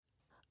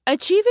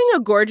Achieving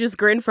a gorgeous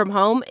grin from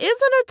home isn't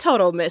a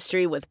total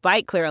mystery with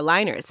Byte Clear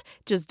aligners.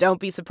 Just don't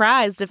be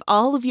surprised if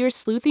all of your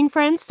sleuthing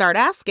friends start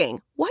asking,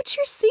 "What's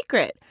your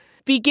secret?"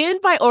 Begin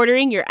by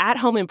ordering your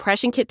at-home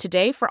impression kit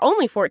today for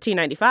only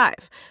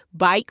 $14.95.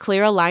 Byte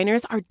Clear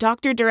aligners are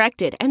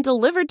doctor-directed and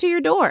delivered to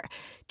your door.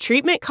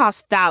 Treatment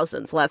costs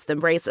thousands less than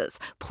braces.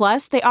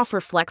 Plus, they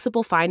offer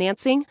flexible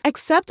financing,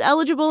 accept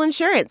eligible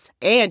insurance,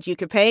 and you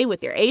can pay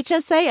with your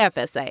HSA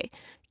FSA.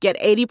 Get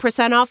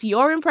 80% off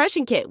your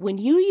impression kit when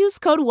you use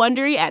code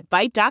WONDERY at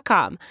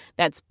Byte.com.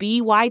 That's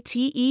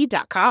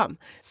BYTE.com.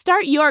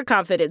 Start your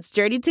confidence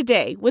journey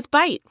today with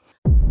Byte.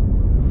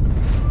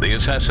 The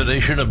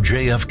assassination of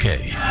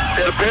JFK.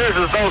 It appears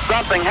as though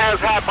something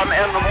has happened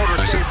in the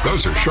motor. I said,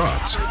 those are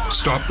shots.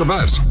 Stop the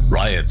bus.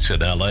 Riots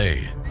in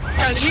L.A.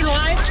 Are you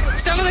lying?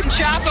 Some of the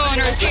shop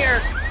owners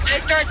here,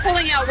 they start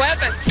pulling out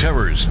weapons.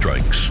 Terror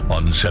strikes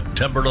on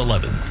September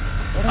 11th.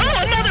 Oh,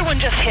 another one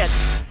just hit.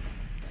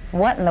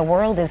 What in the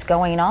world is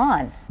going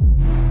on?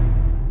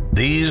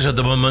 These are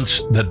the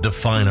moments that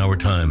define our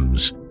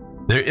times.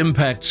 Their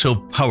impact so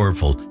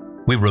powerful,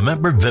 we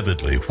remember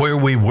vividly where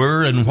we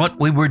were and what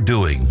we were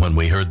doing when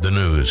we heard the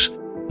news,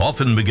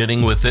 often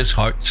beginning with this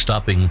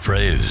heart-stopping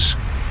phrase: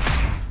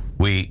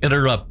 "We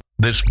interrupt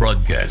this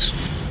broadcast."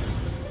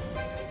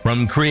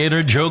 From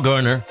creator Joe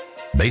Garner,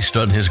 based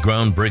on his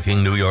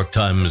groundbreaking New York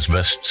Times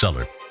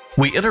bestseller,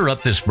 We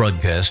Interrupt This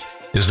Broadcast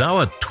is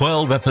now a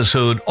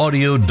 12-episode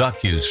audio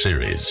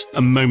docu-series.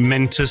 A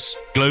momentous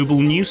global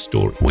news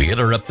story. We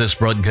Interrupt This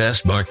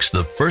Broadcast marks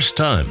the first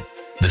time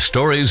the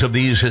stories of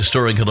these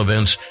historical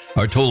events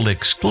are told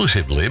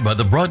exclusively by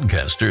the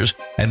broadcasters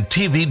and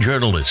TV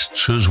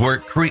journalists whose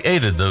work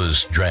created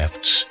those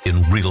drafts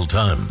in real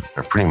time.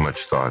 I pretty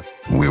much thought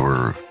we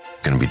were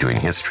going to be doing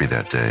history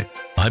that day.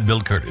 I'm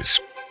Bill Curtis.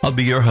 I'll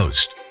be your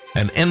host,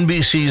 and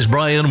NBC's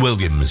Brian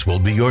Williams will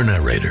be your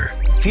narrator.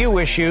 Few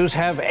issues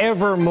have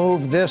ever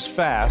moved this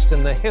fast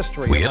in the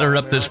history We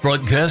Interrupt This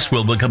Broadcast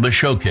will become a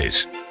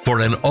showcase for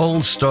an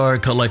all-star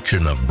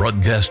collection of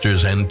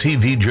broadcasters and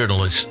TV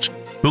journalists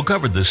who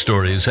covered the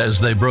stories as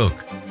they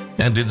broke,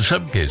 and in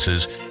some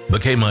cases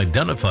became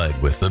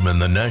identified with them in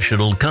the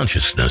national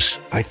consciousness.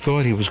 I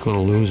thought he was going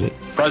to lose it.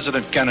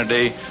 President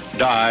Kennedy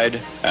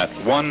died at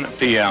 1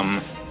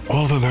 p.m.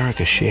 All of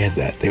America shared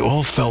that. They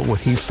all felt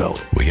what he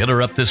felt. We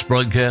Interrupt This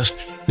Broadcast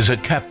is a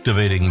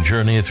captivating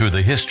journey through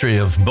the history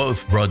of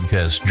both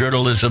broadcast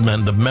journalism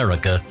and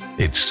America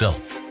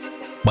itself,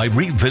 by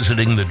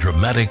revisiting the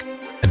dramatic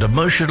and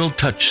emotional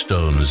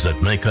touchstones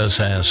that make us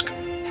ask,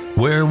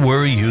 where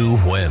were you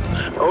when?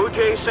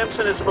 O.J.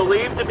 Simpson is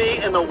believed to be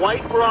in the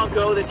white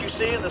Bronco that you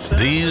see in the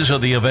center. These are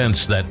the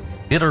events that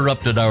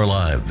interrupted our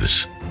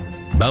lives,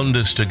 bound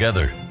us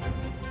together,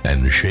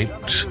 and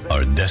shaped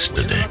our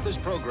destiny. This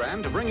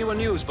program to bring you a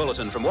news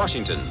bulletin from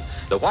Washington.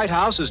 The White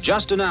House has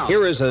just announced.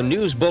 Here is a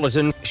news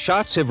bulletin.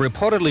 Shots have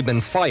reportedly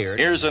been fired.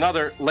 Here's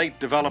another late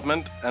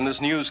development, and this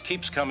news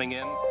keeps coming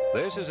in.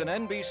 This is an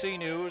NBC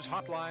News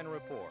Hotline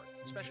Report.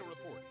 Special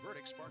report.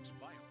 Verdict sparks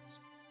violence.